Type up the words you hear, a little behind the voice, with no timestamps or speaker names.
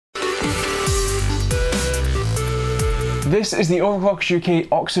This is the Overclockers UK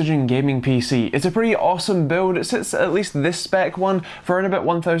Oxygen Gaming PC. It's a pretty awesome build. It sits at least this spec one for around about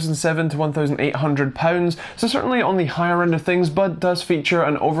 £1,700 to £1,800, so certainly on the higher end of things, but does feature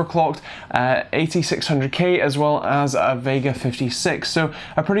an overclocked 8600K as well as a Vega 56, so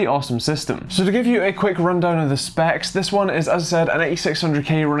a pretty awesome system. So to give you a quick rundown of the specs, this one is, as I said, an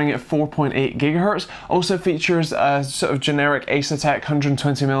 8600K running at 4.8 GHz. Also features a sort of generic Asetek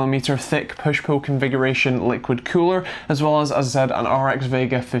 120mm thick push-pull configuration liquid cooler, as well as I said, an RX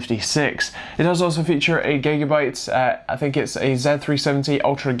Vega 56. It does also feature a gigabyte, I think it's a Z370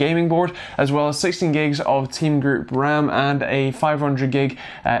 Ultra gaming board, as well as 16 gigs of Team Group RAM and a 500 gig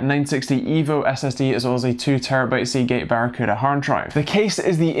 960 EVO SSD, as well as a 2 TB Seagate Barracuda hard drive. The case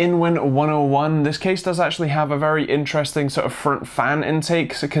is the Inwin 101. This case does actually have a very interesting sort of front fan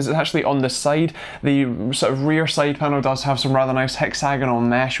intake, because it's actually on the side. The sort of rear side panel does have some rather nice hexagonal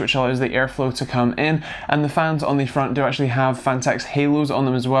mesh, which allows the airflow to come in, and the fans on the front do actually have Fantex halos on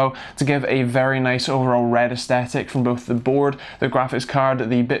them as well to give a very nice overall red aesthetic from both the board, the graphics card,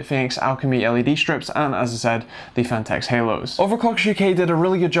 the Bitfinex Alchemy LED strips, and as I said, the Fantex halos. Overclockers UK did a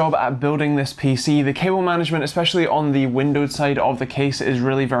really good job at building this PC. The cable management, especially on the windowed side of the case, is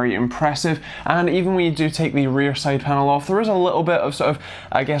really very impressive, and even when you do take the rear side panel off, there is a little bit of sort of,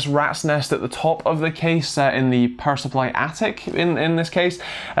 I guess, rat's nest at the top of the case in the power supply attic in this case.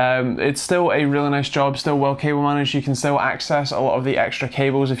 It's still a really nice job, still well cable managed. You can still access a lot of the extra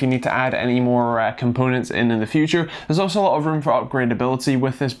cables if you need to add any more components in the future. There's also a lot of room for upgradability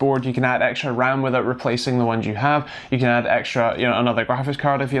with this board. You can add extra RAM without replacing the ones you have. You can add extra, another graphics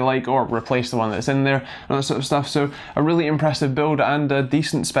card if you like, or replace the one that's in there and that sort of stuff. So a really impressive build and a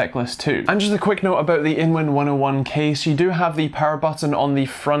decent spec list too. And just a quick note about the Inwin 101 case. You do have the power button on the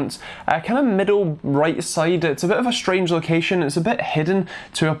front, kind of middle right side. It's a bit of a strange location. It's a bit hidden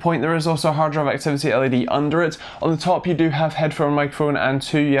to a point. There is also a hard drive activity LED under it. On the top you do have headphone microphone and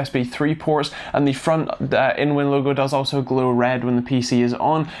 2 USB 3 ports, and the front Inwin logo does also glow red when the PC is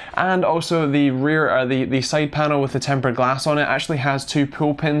on, and also the rear, the side panel with the tempered glass on it actually has 2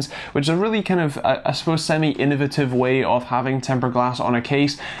 pull pins, which is a really kind of, I suppose, semi-innovative way of having tempered glass on a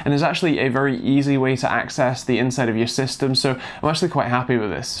case, and is actually a very easy way to access the inside of your system, so I'm actually quite happy with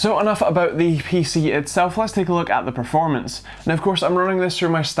this. So enough about the PC itself, let's take a look at the performance. Now of course I'm running this through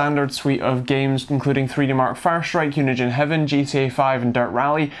my standard suite of games, including 3D Mark Firestrike, Unigine Heaven, GTA 5 and Dirt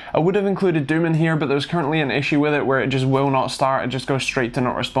Rally. I would have included Doom in here, but there's currently an issue with it where it just will not start, it just goes straight to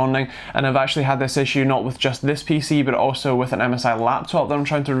not responding, and I've actually had this issue not with just this PC but also with an MSI laptop that I'm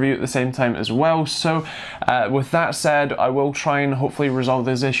trying to review at the same time as well. So with that said, I will try and hopefully resolve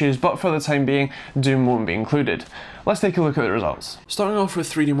those issues, but for the time being Doom won't be included. Let's take a look at the results. Starting off with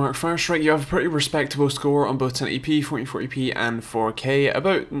 3D Mark Firestrike, you have a pretty respectable score on both 1080p, 1440p and 4K,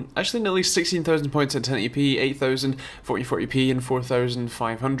 about actually nearly 16,000 points at 1080p, 8,000 1440p and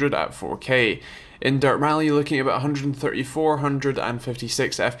 4,500 at 4K. In Dirt Rally, you're looking at about 134,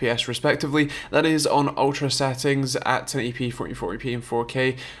 156 FPS respectively. That is on ultra settings at 1080p, 1440p and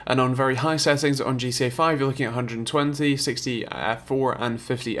 4K, and on very high settings on GTA 5, you're looking at 120, 64 and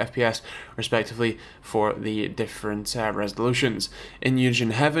 50 FPS respectively for the different resolutions. In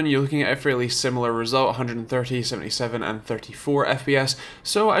Unigine Heaven, you're looking at a fairly similar result, 130, 77 and 34 FPS.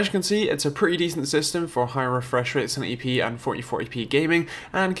 So as you can see, it's a pretty decent system for high refresh rates, 1080p and 1440p gaming,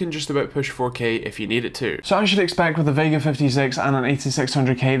 and can just about push 4K if you need it to. So as you'd expect with a Vega 56 and an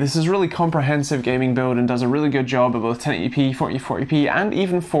 8600K, this is a really comprehensive gaming build and does a really good job of both 1080p, 1440p and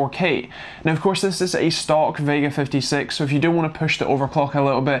even 4K. Now of course this is a stock Vega 56, so if you do want to push the overclock a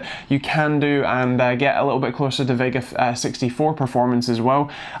little bit, you can do, and get a little bit closer to Vega 64 performance as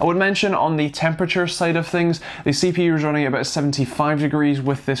well. I would mention on the temperature side of things, the CPU is running at about 75 degrees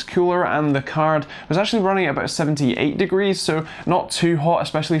with this cooler, and the card was actually running at about 78 degrees, so not too hot,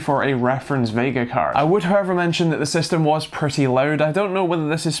 especially for a reference Vega card. I would however mention that the system was pretty loud. I don't know whether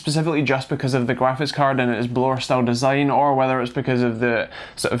this is specifically just because of the graphics card and its blower style design, or whether it's because of the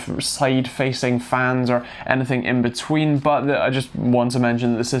sort of side facing fans or anything in between, but I just want to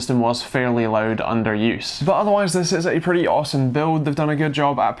mention that the system was fairly loud under use. But otherwise this is a pretty awesome build. They've done a good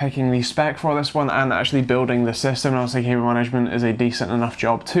job at picking the spec for this one and actually building the system, and obviously cable management is a decent enough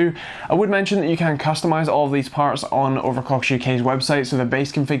job too. I would mention that you can customize all of these parts on Overclockers UK's website, so the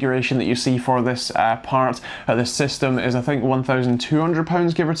base configuration that you see for for this this system is I think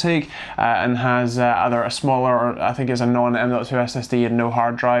 £1,200 give or take, and has either a smaller, or I think it's a non-M.2 SSD and no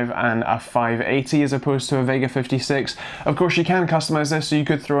hard drive, and a 580 as opposed to a Vega 56. Of course you can customize this, so you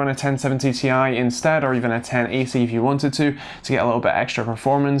could throw in a 1070 Ti instead, or even a 1080 if you wanted to get a little bit extra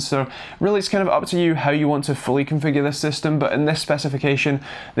performance. So really it's kind of up to you how you want to fully configure this system, but in this specification,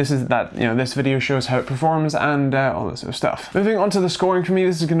 this video shows how it performs and all this sort of stuff. Moving on to the scoring for me,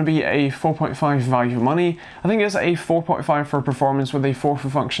 this is going to be a 4.5 value for money. I think it's a 4.5 for performance with a 4 for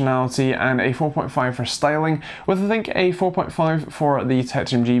functionality and a 4.5 for styling, with I think a 4.5 for the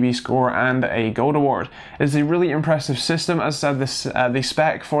TechteamGB score and a gold award. It's a really impressive system. As I said, the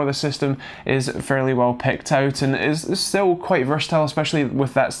spec for the system is fairly well picked out and is still quite versatile, especially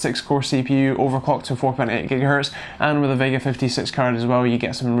with that 6-core CPU overclocked to 4.8 GHz, and with a Vega 56 card as well, you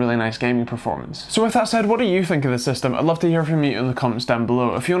get some really nice gaming performance. So with that said, what do you think of the system? I'd love to hear from you in the comments down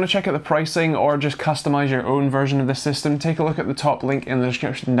below. If you want to check out the pricing or just customize your own version of the system, take a look at the top link in the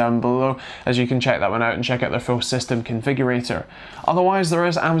description down below, as you can check that one out and check out their full system configurator. Otherwise, there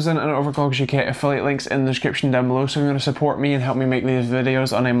is Amazon and Overclockers UK affiliate links in the description down below, so if you want to support me and help me make these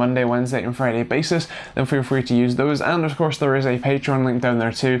videos on a Monday, Wednesday and Friday basis, then feel free to use those. And of course there is a Patreon link down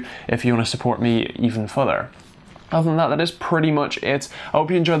there too if you want to support me even further. Other than that, that is pretty much it. I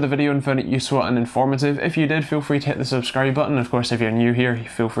hope you enjoyed the video and found it useful and informative. If you did, feel free to hit the subscribe button. Of course, if you're new here,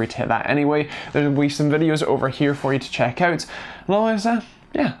 feel free to hit that anyway. There will be some videos over here for you to check out. And otherwise, yeah,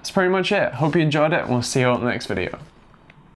 that's pretty much it. Hope you enjoyed it, and we'll see you all in the next video.